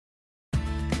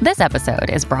This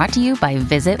episode is brought to you by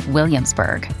Visit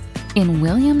Williamsburg. In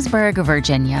Williamsburg,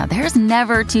 Virginia, there's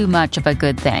never too much of a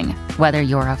good thing. Whether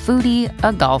you're a foodie,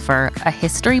 a golfer, a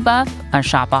history buff, a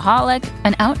shopaholic,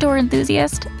 an outdoor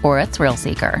enthusiast, or a thrill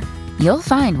seeker, you'll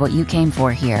find what you came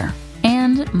for here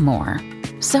and more.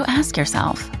 So ask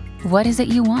yourself, what is it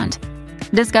you want?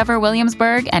 Discover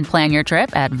Williamsburg and plan your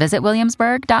trip at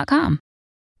visitwilliamsburg.com.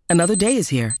 Another day is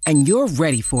here, and you're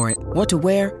ready for it. What to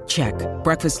wear? Check.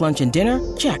 Breakfast, lunch, and dinner?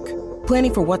 Check.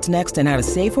 Planning for what's next and how to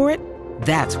save for it?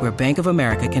 That's where Bank of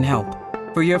America can help.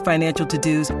 For your financial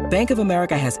to-dos, Bank of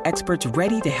America has experts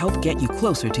ready to help get you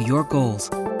closer to your goals.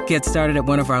 Get started at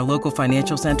one of our local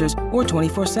financial centers or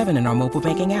 24/7 in our mobile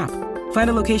banking app. Find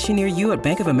a location near you at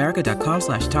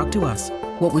bankofamerica.com/talktous.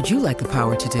 What would you like the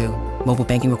power to do? Mobile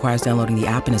banking requires downloading the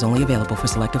app and is only available for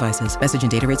select devices. Message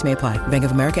and data rates may apply. Bank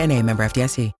of America N.A., member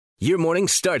FDIC. Your morning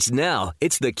starts now.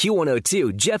 It's the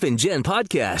Q102 Jeff and Jen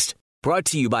podcast. Brought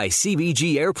to you by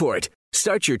CBG Airport.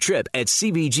 Start your trip at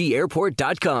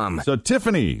CBGAirport.com. So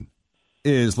Tiffany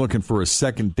is looking for a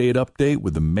second date update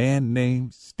with a man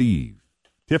named Steve.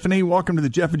 Tiffany, welcome to the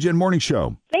Jeff and Jen Morning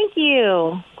Show. Thank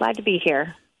you. Glad to be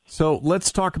here. So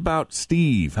let's talk about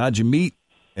Steve. How'd you meet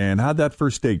and how'd that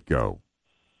first date go?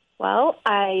 Well,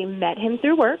 I met him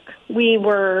through work. We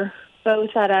were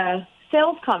both at a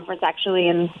sales conference, actually,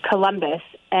 in Columbus,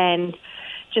 and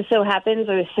just so happens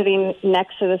I was sitting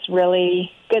next to this really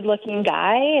good-looking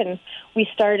guy, and we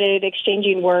started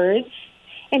exchanging words,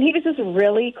 and he was just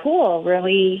really cool,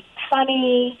 really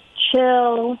funny,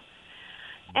 chill.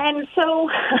 And so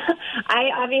I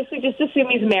obviously just assume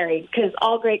he's married, because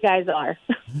all great guys are.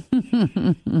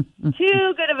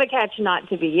 Too good of a catch not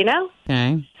to be, you know?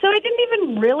 Okay. So I didn't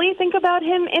even really think about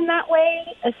him in that way,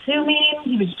 assuming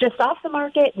he was just off the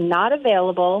market, not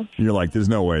available. You're like, there's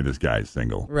no way this guy's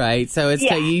single. Right. So it's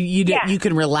you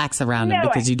can relax around him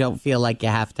because you don't feel like you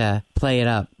have to play it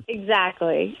up.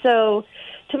 Exactly. So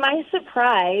to my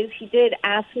surprise, he did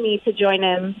ask me to join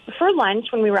him for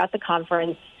lunch when we were at the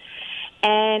conference.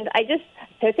 And I just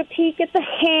took a peek at the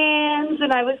hands,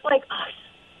 and I was like, oh,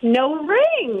 no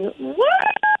ring.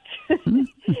 What?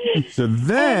 So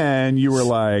then you were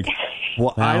like,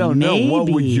 well, I don't know. What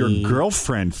would your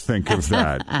girlfriend think of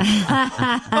that?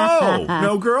 Oh,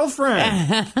 no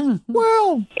girlfriend.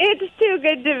 Well, it's too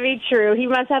good to be true. He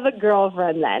must have a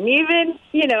girlfriend then. Even,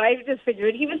 I just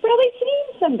figured he was probably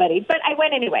seeing somebody. But I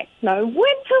went anyway. No, I went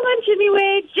to lunch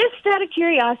anyway, just out of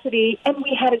curiosity, and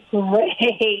we had a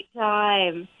great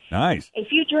time. Nice. A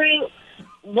few drinks,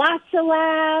 lots of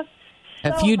laughs.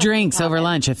 A few drinks over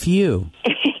lunch, a few.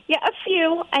 Yeah, a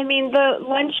few. I mean, the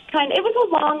lunch it was a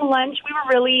long lunch. We were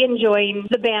really enjoying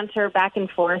the banter back and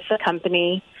forth, the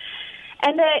company.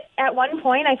 And at one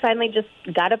point, I finally just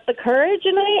got up the courage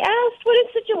and I asked what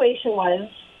his situation was.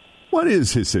 What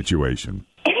is his situation?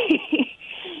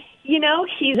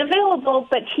 He's available,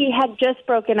 but he had just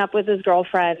broken up with his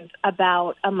girlfriend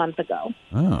about a month ago.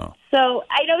 Oh. So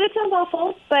I know that sounds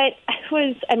awful, but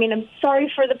I'm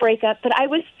sorry for the breakup, but I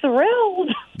was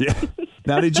thrilled. Yeah.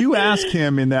 Now, did you ask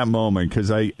him in that moment?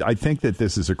 Because I think that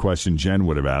this is a question Jen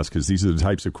would have asked, because these are the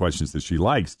types of questions that she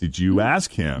likes. Did you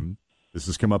ask him? This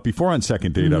has come up before on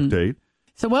Second Date Update.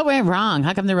 So what went wrong?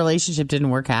 How come the relationship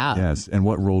didn't work out? Yes, and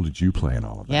what role did you play in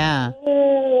all of that? Yeah.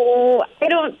 Oh, I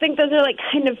don't think those are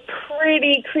kind of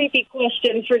pretty creepy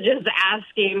questions for just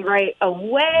asking right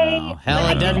away. Oh, hell,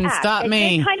 it doesn't stop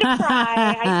me. I did kind of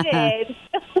cry. I did.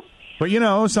 But,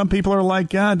 some people are like,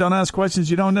 don't ask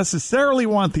questions you don't necessarily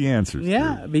want the answers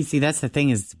Yeah. But see, that's the thing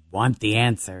is want the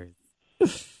answers.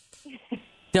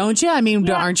 Don't you?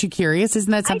 Aren't you curious?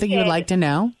 Isn't that something you would like to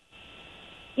know?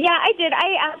 Yeah, I did.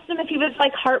 I asked him if he was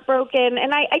heartbroken,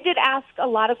 and I did ask a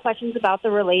lot of questions about the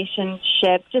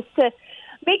relationship just to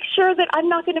make sure that I'm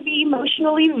not going to be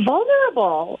emotionally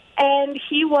vulnerable. And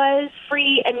he was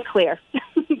free and clear,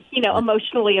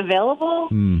 emotionally available.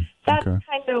 That's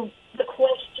kind of the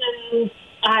question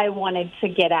I wanted to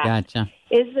get at. Gotcha.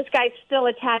 Is this guy still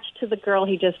attached to the girl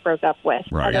he just broke up with?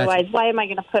 Right. Otherwise, why am I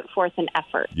going to put forth an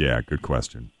effort? Yeah, good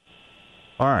question.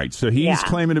 All right, so he's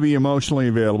claiming to be emotionally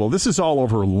available. This is all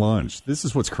over lunch. This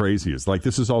is what's crazy. It's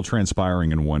this is all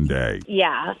transpiring in one day.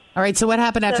 Yeah. All right, so what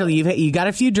happened after you got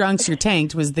a few drunks, you're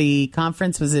tanked. Was the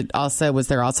conference, was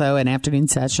there also an afternoon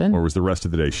session? Or was the rest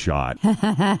of the day shot?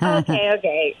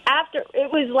 Okay. After,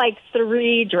 it was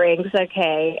 3 drinks,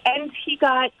 okay. And he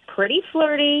got pretty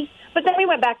flirty. But then we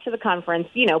went back to the conference,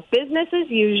 business as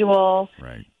usual.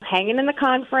 Right. Hanging in the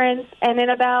conference. And then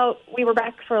we were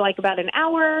back for about an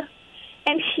hour.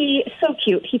 And he, so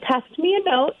cute, he passed me a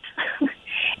note,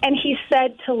 and he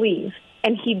said to leave,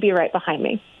 and he'd be right behind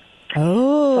me.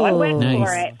 Oh, so I went nice.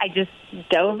 for it. I just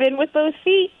dove in with both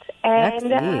feet,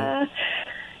 And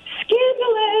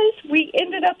scandalous. We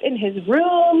ended up in his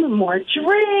room, more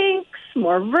drinks,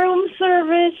 more room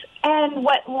service, and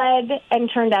what led and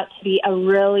turned out to be a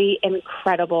really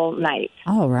incredible night.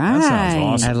 All right. That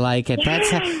sounds awesome. I like it.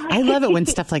 I love it when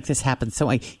stuff like this happens. So,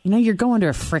 you're going to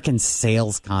a frickin'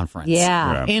 sales conference.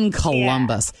 Yeah. In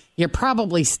Columbus. Yeah. You're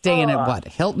probably staying at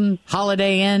Hilton,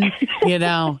 Holiday Inn,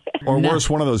 Or worse,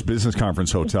 one of those business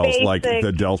conference hotels like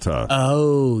the Delta.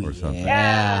 Oh, or something.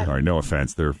 yeah. Sorry, no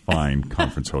offense. They're fine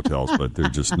conference hotels, but they're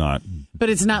just not. But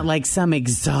it's not like some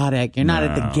exotic. You're not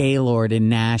at the Gaylord in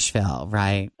Nashville,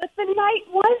 right? But the night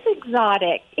was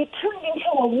exotic. It turned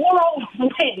into a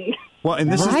whirlwind. Well,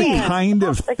 and this is the kind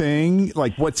of thing,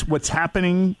 like what's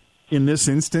happening in this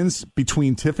instance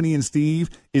between Tiffany and Steve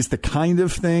is the kind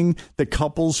of thing that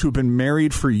couples who've been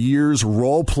married for years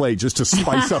role play just to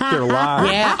spice up their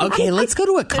lives. Yeah, okay, let's go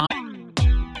to a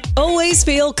Always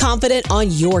feel confident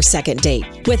on your second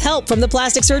date. With help from the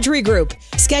Plastic Surgery Group.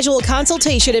 Schedule a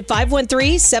consultation at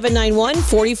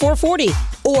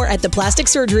 513-791-4440 or at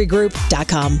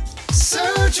theplasticsurgerygroup.com.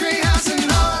 Surgery has an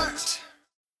art.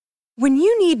 When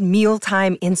you need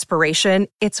mealtime inspiration,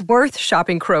 it's worth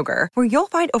shopping Kroger, where you'll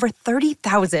find over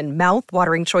 30,000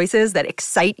 mouth-watering choices that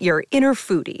excite your inner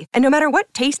foodie. And no matter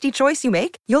what tasty choice you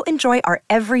make, you'll enjoy our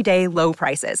everyday low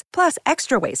prices, plus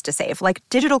extra ways to save, like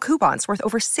digital coupons worth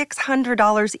over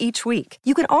 $600 each week.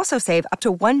 You can also save up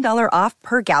to $1 off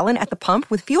per gallon at the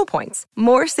pump with fuel points.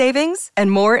 More savings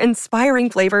and more inspiring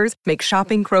flavors make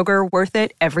shopping Kroger worth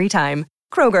it every time.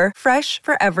 Kroger, fresh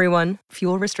for everyone.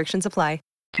 Fuel restrictions apply.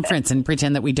 Conference and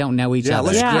pretend that we don't know each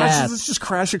other. Let's just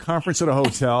crash a conference at a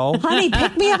hotel. Honey,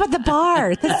 pick me up at the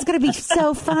bar. This is going to be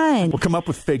so fun. We'll come up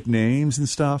with fake names and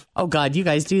stuff. Oh, God, you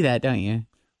guys do that, don't you?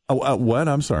 Oh, what?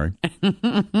 I'm sorry.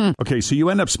 Okay, so you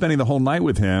end up spending the whole night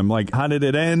with him. Like, how did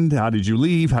it end? How did you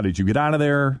leave? How did you get out of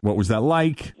there? What was that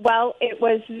like? Well, it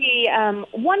was the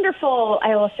wonderful,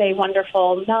 I will say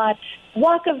wonderful, not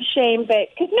walk of shame, but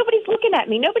because nobody's looking at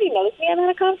me. Nobody knows me. I'm at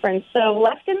a conference. So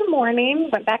left in the morning,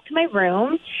 went back to my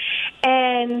room,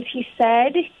 and he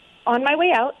said on my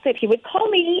way out that he would call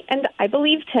me, and I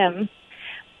believed him.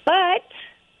 But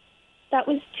that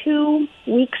was 2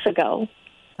 weeks ago.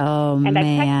 Oh, and man. I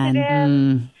texted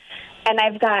him, and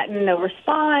I've gotten no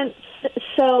response.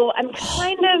 So I'm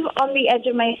kind of on the edge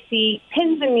of my seat,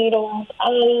 pins and needles.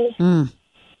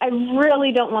 I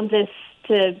really don't want this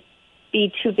to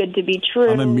be too good to be true.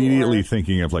 I'm immediately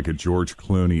thinking of like a George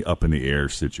Clooney Up in the Air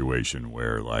situation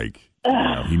where like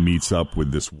he meets up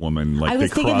with this woman, like I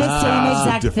was they thinking cross the same paths at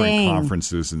exact different thing.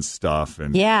 conferences and stuff,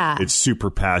 and it's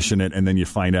super passionate, and then you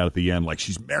find out at the end like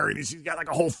she's married and she's got like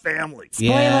a whole family.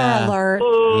 Spoiler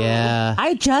alert. Yeah.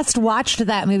 I just watched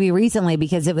that movie recently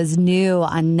because it was new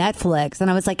on Netflix,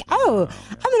 and I was like, oh,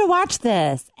 I'm going to watch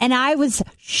this. And I was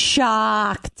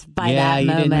shocked by that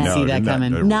moment. Didn't see that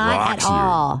coming. Not at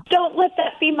all. Don't let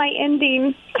that be my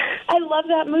ending. I love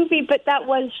that movie, but that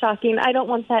was shocking. I don't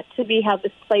want that to be how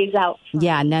this plays out.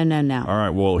 Yeah, no. All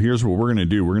right, well, here's what we're going to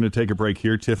do. We're going to take a break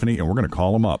here, Tiffany, and we're going to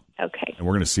call him up. Okay. And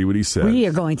we're going to see what he says. We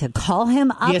are going to call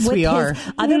him up Yes, with we are.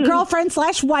 his other girlfriend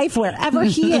 / wife, wherever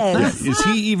he is. Is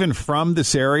he even from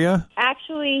this area?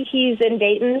 Actually, he's in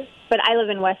Dayton, but I live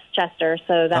in Westchester,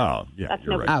 so that's you're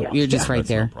no right. big Oh, deal. you're just right That's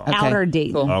no there. problem. Outer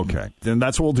Dayton. Cool. Okay, then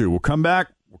that's what we'll do. We'll come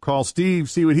back. We'll call Steve,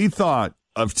 see what he thought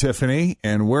of Tiffany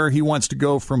and where he wants to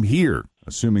go from here,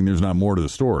 assuming there's not more to the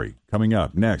story. Coming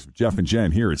up next, Jeff and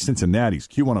Jen here at Cincinnati's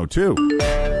Q102.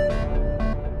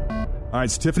 All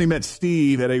right, so Tiffany met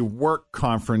Steve at a work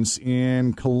conference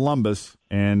in Columbus,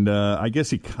 and I guess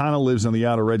he kind of lives on the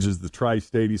outer edges of the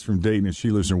tri-state. He's from Dayton, and she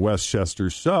lives in Westchester.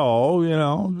 So,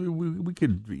 we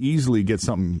could easily get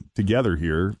something together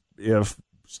here if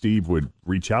Steve would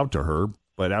reach out to her.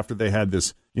 But after they had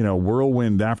this,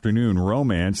 whirlwind afternoon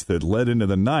romance that led into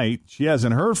the night, she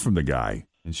hasn't heard from the guy,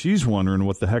 and she's wondering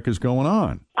what the heck is going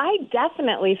on. I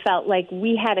definitely felt like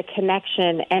we had a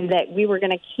connection and that we were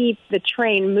going to keep the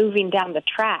train moving down the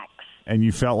tracks. And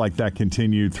you felt like that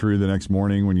continued through the next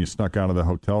morning when you snuck out of the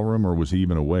hotel room, or was he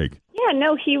even awake? Yeah,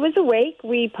 no, he was awake.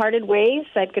 We parted ways,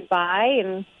 said goodbye,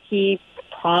 and he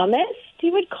promised he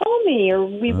would call me or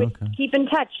we would keep in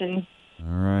touch. And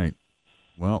all right.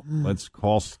 Well, let's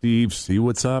call Steve, see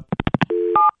what's up.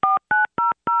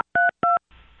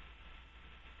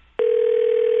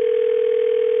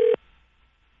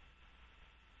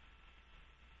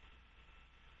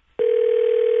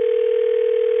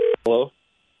 Hello?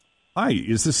 Hi,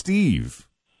 is this Steve?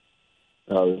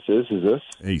 This is. Who's this?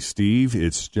 Hey, Steve,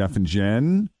 it's Jeff and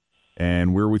Jen,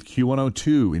 and we're with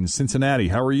Q102 in Cincinnati.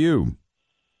 How are you?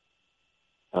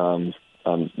 I'm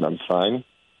fine.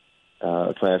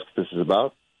 Can I ask what this is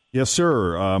about? Yes,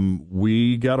 sir.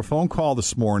 We got a phone call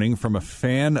this morning from a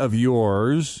fan of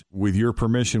yours. With your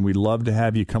permission, we'd love to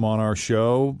have you come on our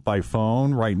show by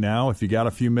phone right now, if you got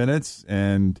a few minutes,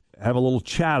 and have a little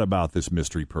chat about this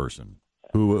mystery person,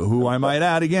 who I might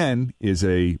add again is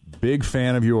a big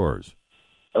fan of yours.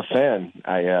 A fan?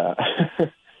 I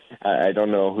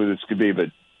don't know who this could be, but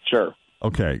sure.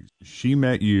 Okay, she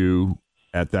met you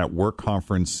at that work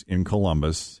conference in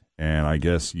Columbus, and I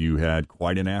guess you had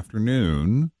quite an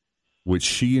afternoon, which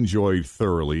she enjoyed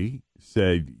thoroughly,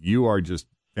 said you are just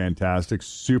fantastic,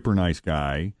 super nice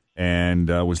guy, and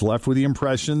was left with the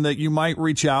impression that you might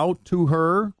reach out to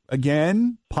her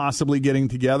again, possibly getting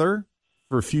together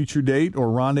for a future date or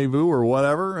rendezvous or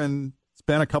whatever, and it's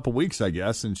been a couple weeks, I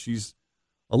guess, and she's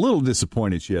a little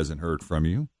disappointed she hasn't heard from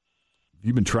you. Have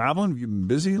you been traveling? Have you been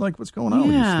busy? Like, what's going on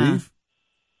with you, Steve?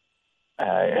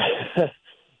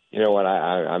 You know what?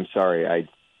 I'm sorry.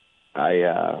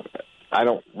 I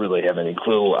don't really have any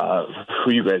clue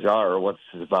who you guys are or what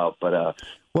this is about. But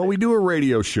well, we do a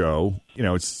radio show. You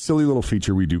know, it's a silly little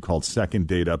feature we do called Second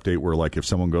Date Update, where like if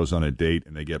someone goes on a date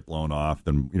and they get blown off,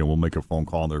 then we'll make a phone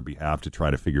call on their behalf to try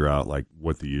to figure out like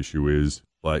what the issue is.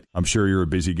 But I'm sure you're a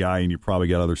busy guy and you probably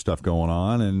got other stuff going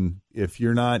on. And if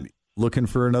you're not looking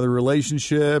for another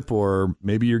relationship, or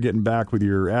maybe you're getting back with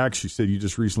your ex, you said you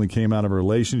just recently came out of a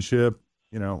relationship,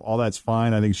 all that's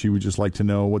fine. I think she would just like to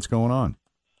know what's going on.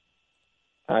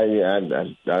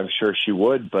 I'm sure she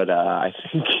would, but I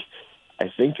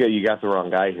think you got the wrong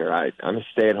guy here. I'm a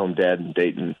stay-at-home dad in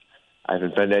Dayton. I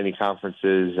haven't been to any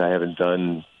conferences. I haven't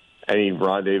done any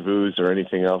rendezvous or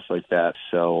anything else like that.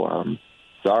 So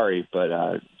sorry, but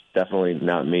definitely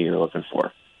not me you're looking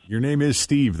for. Your name is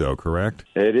Steve, though, correct?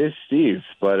 It is Steve,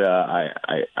 but I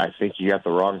think you got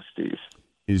the wrong Steve.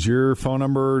 Is your phone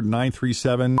number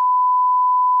 937?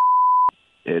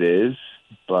 It is,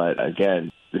 but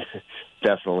again,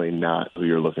 definitely not who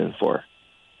you're looking for.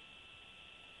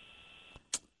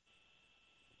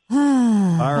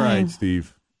 All right,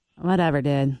 Steve. Whatever,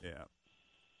 dude. Yeah.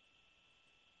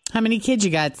 How many kids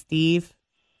you got, Steve?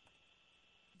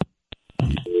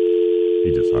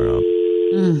 He just hung up.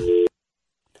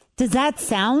 Does that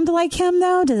sound like him,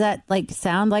 though? Does that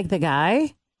sound like the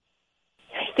guy?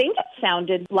 I think it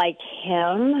sounded like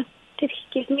him. Did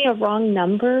he give me a wrong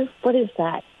number? What is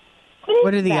that?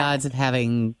 What are the odds of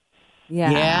having...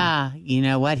 Yeah. You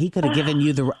know what? He could have given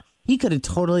you he could have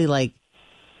totally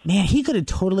he could have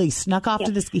totally snuck off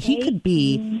to this. He could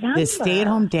be this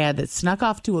stay-at-home dad that snuck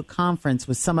off to a conference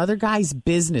with some other guy's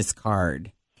business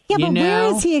card. Yeah, but where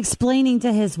is he explaining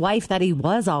to his wife that he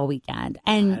was all weekend?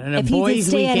 And if he's a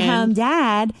stay-at-home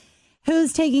dad,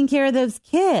 who's taking care of those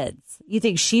kids? You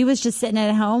think she was just sitting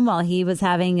at home while he was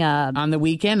having on the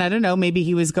weekend? I don't know. Maybe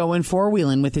he was going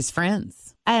four-wheeling with his friends.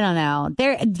 I don't know.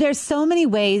 There's so many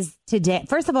ways to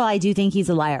First of all, I do think he's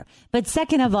a liar. But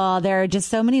second of all, there are just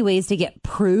so many ways to get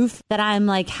proof that I'm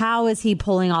like, how is he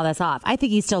pulling all this off? I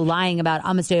think he's still lying about,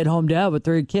 I'm a stay-at-home dad with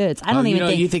 3 kids. I don't even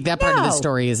think... You think that part of the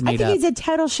story is made up? I think he's a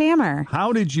total shammer.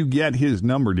 How did you get his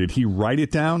number? Did he write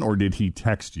it down or did he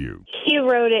text you? He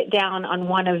wrote it down on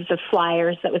one of the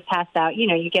flyers that was passed out.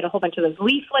 You get a whole bunch of those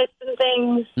leaflets and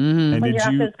things when you're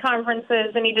at those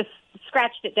conferences, and he just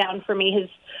scratched it down for me, his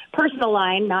personal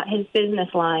line, not his business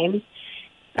line.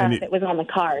 It was on the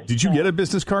card. Did you get a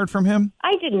business card from him?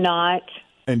 I did not.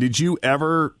 And did you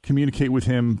ever communicate with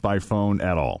him by phone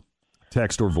at all?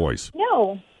 Text or voice?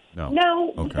 No.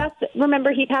 Okay.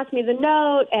 Remember, he passed me the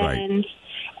note, and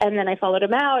then I followed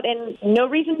him out, and no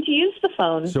reason to use the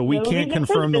phone. So we can't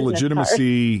confirm the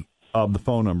legitimacy of the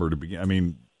phone number to begin. I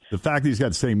mean, the fact that he's got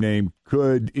the same name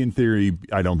could, in theory,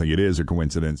 I don't think it is a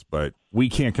coincidence, but we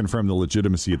can't confirm the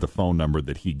legitimacy of the phone number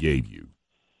that he gave you.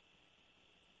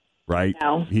 Right?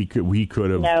 No. He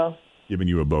could have given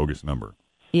you a bogus number.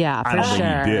 Yeah, for sure. I don't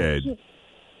think he did.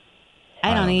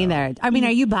 I don't either. I mean,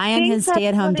 are you buying his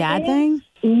stay-at-home dad thing?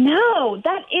 No,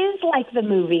 that is like the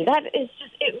movie. That is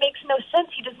just, it makes no sense.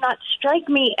 He does not strike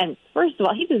me. And first of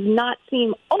all, he does not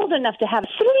seem old enough to have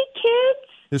 3 kids.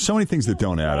 There's so many things that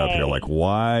don't add up here. Like,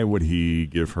 why would he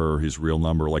give her his real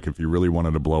number? Like, if you really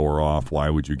wanted to blow her off, why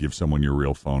would you give someone your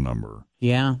real phone number?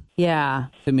 Yeah.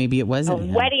 So maybe it wasn't a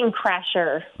wedding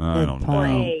crasher. I don't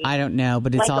know. I don't know,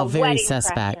 but it's all very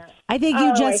suspect. Crasher. I think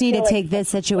you just need to take this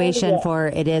situation for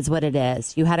it is what it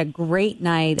is. You had a great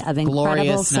night of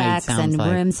incredible sex and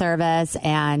room service,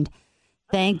 and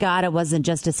thank God it wasn't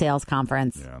just a sales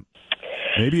conference. Yeah.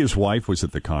 Maybe his wife was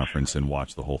at the conference and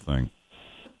watched the whole thing.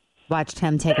 Watched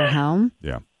him take her home?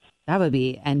 Yeah. That would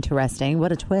be interesting.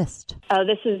 What a twist. Oh,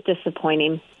 this is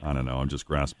disappointing. I don't know. I'm just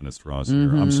grasping at straws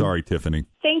here. I'm sorry, Tiffany.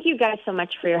 Thank you guys so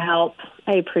much for your help.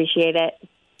 I appreciate it.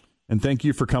 And thank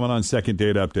you for coming on Second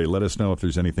Date Update. Let us know if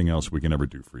there's anything else we can ever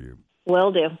do for you.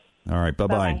 Will do. All right.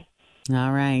 Bye-bye.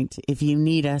 All right. If you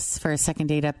need us for a Second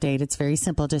Date Update, it's very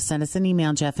simple. Just send us an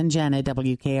email, Jeff and Jen at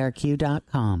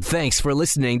WKRQ.com. Thanks for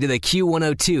listening to the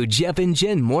Q102 Jeff and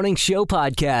Jen Morning Show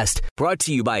podcast, brought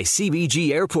to you by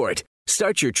CBG Airport.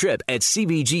 Start your trip at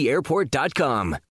CBGAirport.com.